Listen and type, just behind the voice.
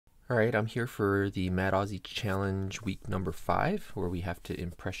Alright, I'm here for the Mad Aussie Challenge week number 5, where we have to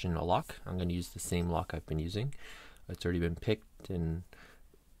impression a lock. I'm going to use the same lock I've been using. It's already been picked and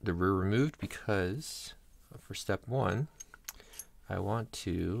the rear removed because for step 1, I want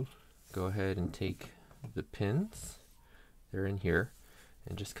to go ahead and take the pins, they're in here,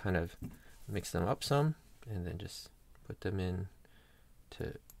 and just kind of mix them up some, and then just put them in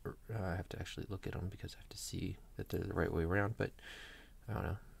to, I have to actually look at them because I have to see that they're the right way around, but I don't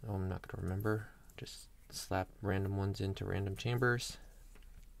know. I'm not going to remember. Just slap random ones into random chambers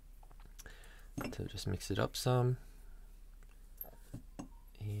to just mix it up some.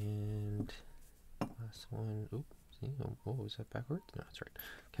 And last one. Oops, see? Oh, was that backwards? No, that's right.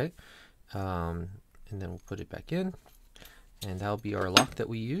 Okay. And then we'll put it back in. And that'll be our lock that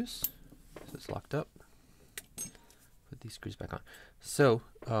we use. So it's locked up. Put these screws back on. So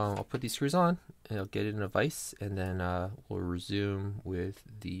I'll put these screws on and I'll get it in a vise, and then we'll resume with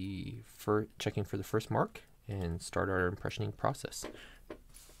the checking for the first mark and start our impressioning process.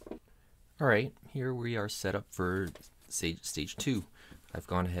 Alright, here we are set up for stage 2. I've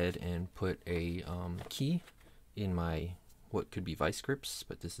gone ahead and put a key in my what could be vice grips,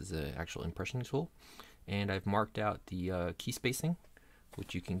 but this is an actual impressioning tool, and I've marked out the key spacing,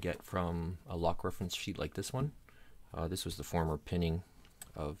 which you can get from a lock reference sheet like this one. This was the former pinning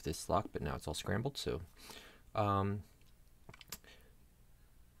of this lock, but now it's all scrambled. So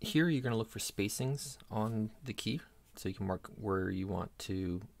here you're going to look for spacings on the key, so you can mark where you want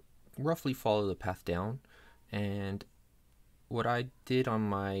to roughly follow the path down. And what I did on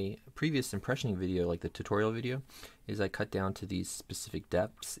my previous impressioning video, like the tutorial video, is I cut down to these specific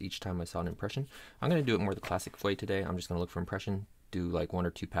depths each time I saw an impression. I'm going to do it more the classic way today. I'm just going to look for impression, do like 1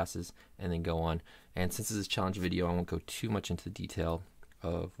 or 2 passes, and then go on. And since this is a challenge video, I won't go too much into the detail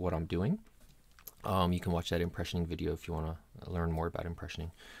of what I'm doing. You can watch that impressioning video if you want to learn more about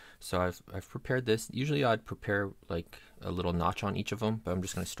impressioning. So I've prepared this. Usually I'd prepare like a little notch on each of them, but I'm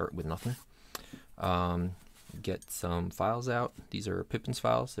just going to start with nothing. Get some files out. These are Pippins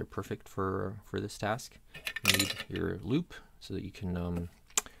files. They're perfect for this task. You need your loop so that you can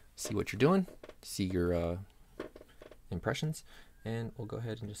see what you're doing, see your impressions. And we'll go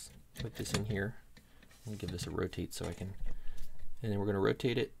ahead and just put this in here and give this a rotate so I can, and then we're going to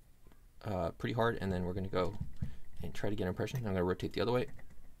rotate it pretty hard, and then we're going to go and try to get an impression. I'm going to rotate the other way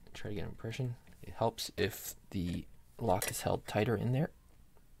and try to get an impression. It helps if the lock is held tighter in there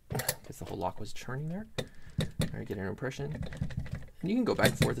because the whole lock was turning there. Try to get an impression, and you can go back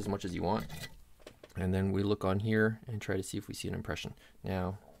and forth as much as you want, and then we look on here and try to see if we see an impression.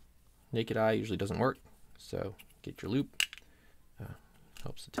 Now naked eye usually doesn't work, so get your loop.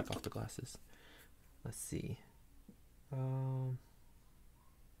 Helps to take off the glasses. Let's see.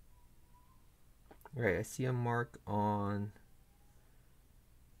 Right, I see a mark on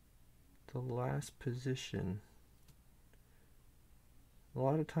the last position. A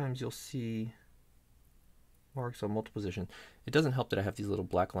lot of times you'll see marks on multiple positions. It doesn't help that I have these little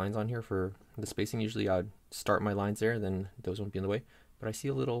black lines on here for the spacing. Usually I'd start my lines there, then those won't be in the way. But I see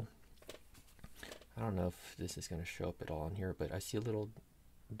a little, I don't know if this is going to show up at all on here, but I see a little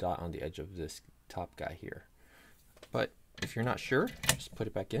dot on the edge of this top guy here. But if you're not sure, just put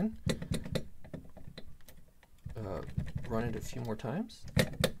it back in. Run it a few more times,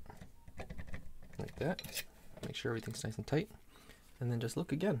 like that. Make sure everything's nice and tight, and then just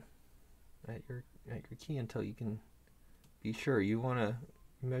look again at your key until you can be sure. You want to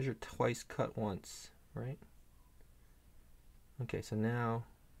measure twice, cut once, right? Okay, so now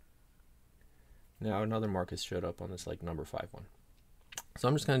another mark has showed up on this like number 5 one. So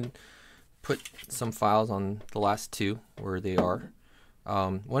I'm just going to put some files on the last 2 where they are.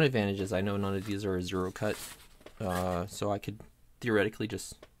 One advantage is I know none of these are a 0 cut, so I could theoretically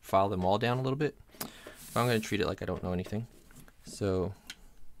just file them all down a little bit. But I'm going to treat it like I don't know anything. So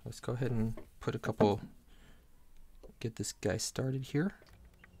let's go ahead and put a couple, get this guy started here.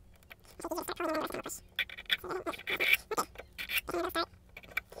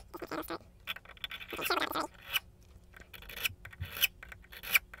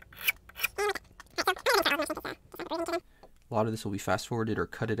 A lot of this will be fast forwarded or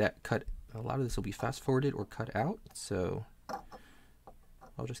cut out, so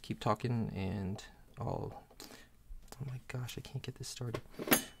I'll just keep talking and oh my gosh, I can't get this started.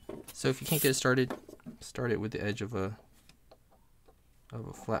 So if you can't get it started, start it with the edge of a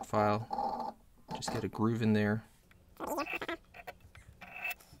flat file. Just get a groove in there.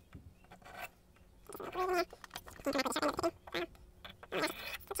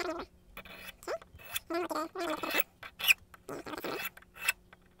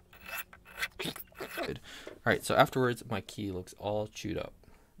 Good. Alright, so afterwards my key looks all chewed up.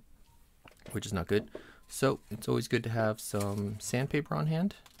 which is not good. So it's always good to have some sandpaper on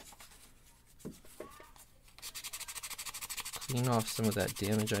hand. Clean off some of that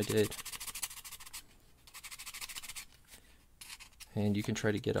damage I did. And you can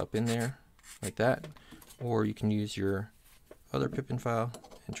try to get up in there like that, or you can use your other Pippin file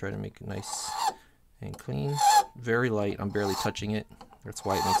and try to make it nice and clean. Very light, I'm barely touching it. That's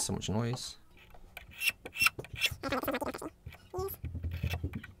why it makes so much noise.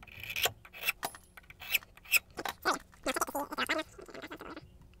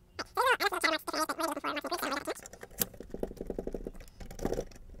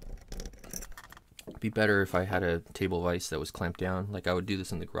 Be better if I had a table vise that was clamped down. Like I would do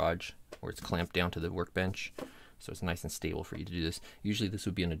this in the garage where it's clamped down to the workbench, so it's nice and stable for you to do this. Usually this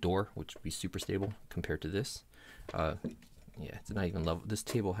would be in a door, which would be super stable compared to this. Yeah, it's not even level. This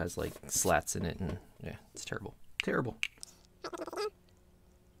table has like slats in it, and yeah, it's terrible. Terrible.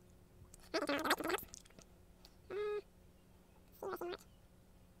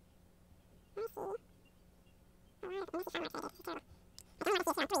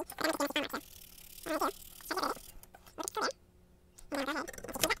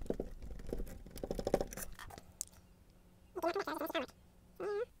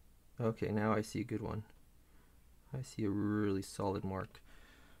 Okay, now I see a good one. I see a really solid mark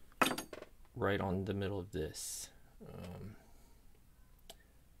right on the middle of this.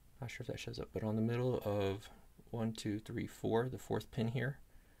 Not sure if that shows up, but on the middle of 1, 2, 3, 4, the fourth pin here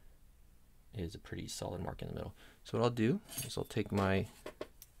is a pretty solid mark in the middle. So what I'll do is I'll take my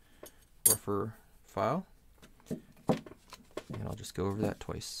rougher file and I'll just go over that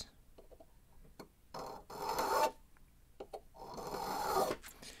twice.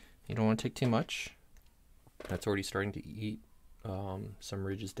 You don't want to take too much. That's already starting to eat some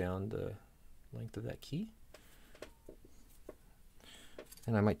ridges down the length of that key.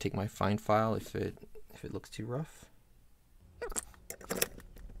 And I might take my fine file if it looks too rough.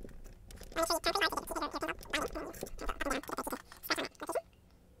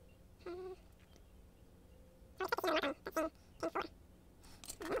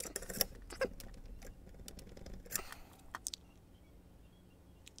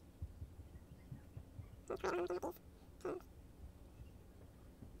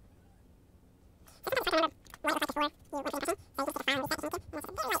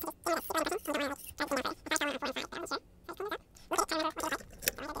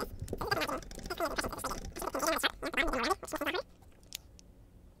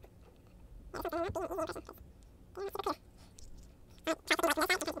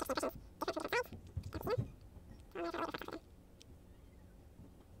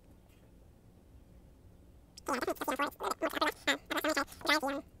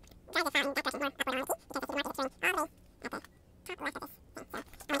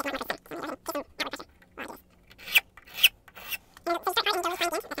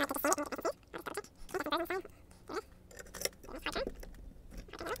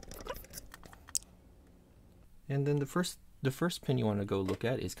 And then the first pin you want to go look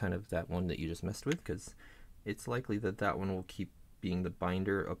at is kind of that one that you just messed with, because it's likely that that one will keep being the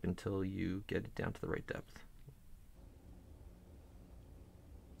binder up until you get it down to the right depth.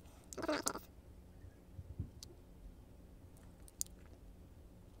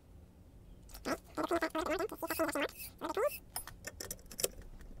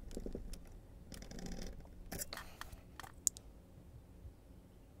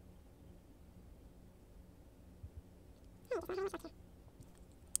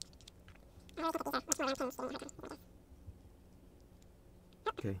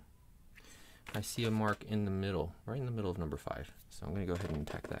 Okay, I see a mark in the middle, right in the middle of number 5. So I'm going to go ahead and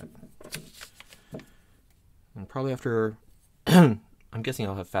attack that. And probably after, I'm guessing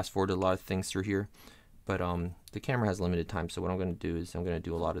I'll have fast forwarded a lot of things through here, but the camera has limited time, so what I'm going to do is I'm going to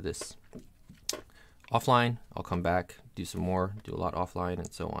do a lot of this offline. I'll come back, do some more, do a lot offline,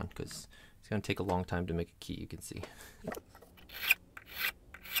 and so on, because it's going to take a long time to make a key, you can see.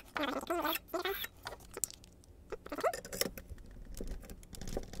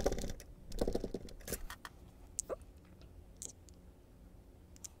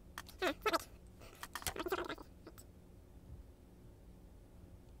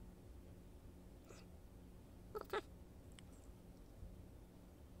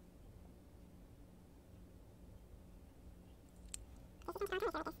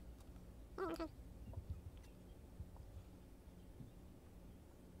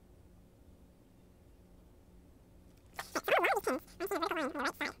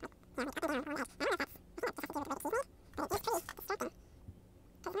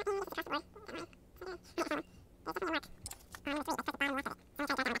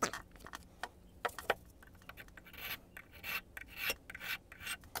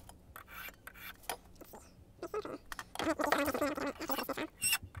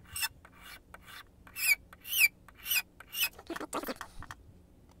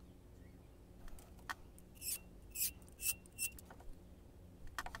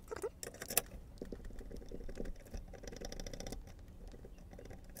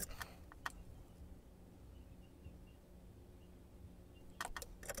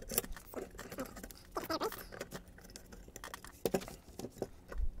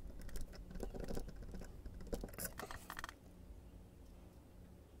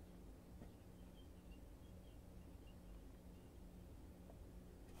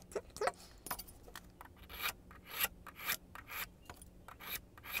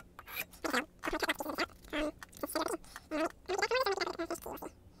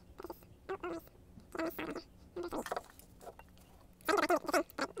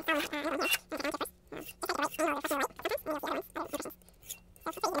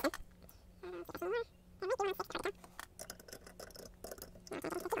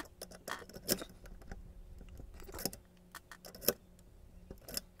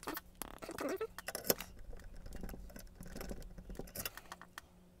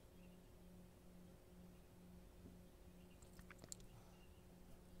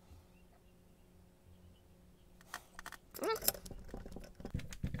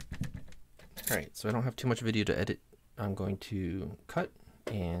 Alright, so I don't have too much video to edit. I'm going to cut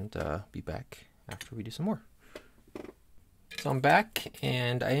and be back after we do some more. So I'm back,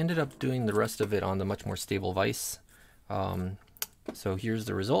 and I ended up doing the rest of it on the much more stable vise. So here's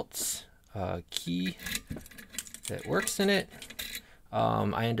the results. Key that works in it.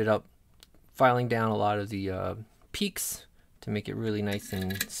 I ended up filing down a lot of the peaks to make it really nice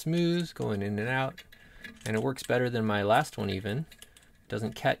and smooth, going in and out. And it works better than my last one even. It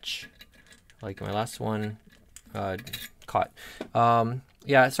doesn't catch like my last one caught.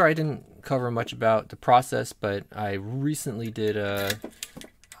 Yeah, sorry I didn't cover much about the process, but I recently did a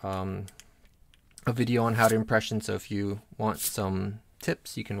video on how to impression, so if you want some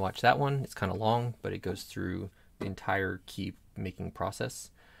tips, you can watch that one. It's kind of long, but it goes through the entire key making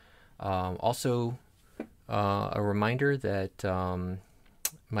process. Also, a reminder that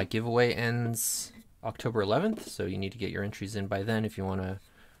my giveaway ends October 11th, so you need to get your entries in by then if you want to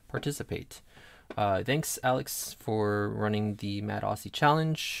participate. Thanks, Alex, for running the Mad Aussie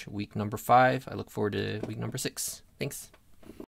Challenge, week number 5. I look forward to week number 6. Thanks.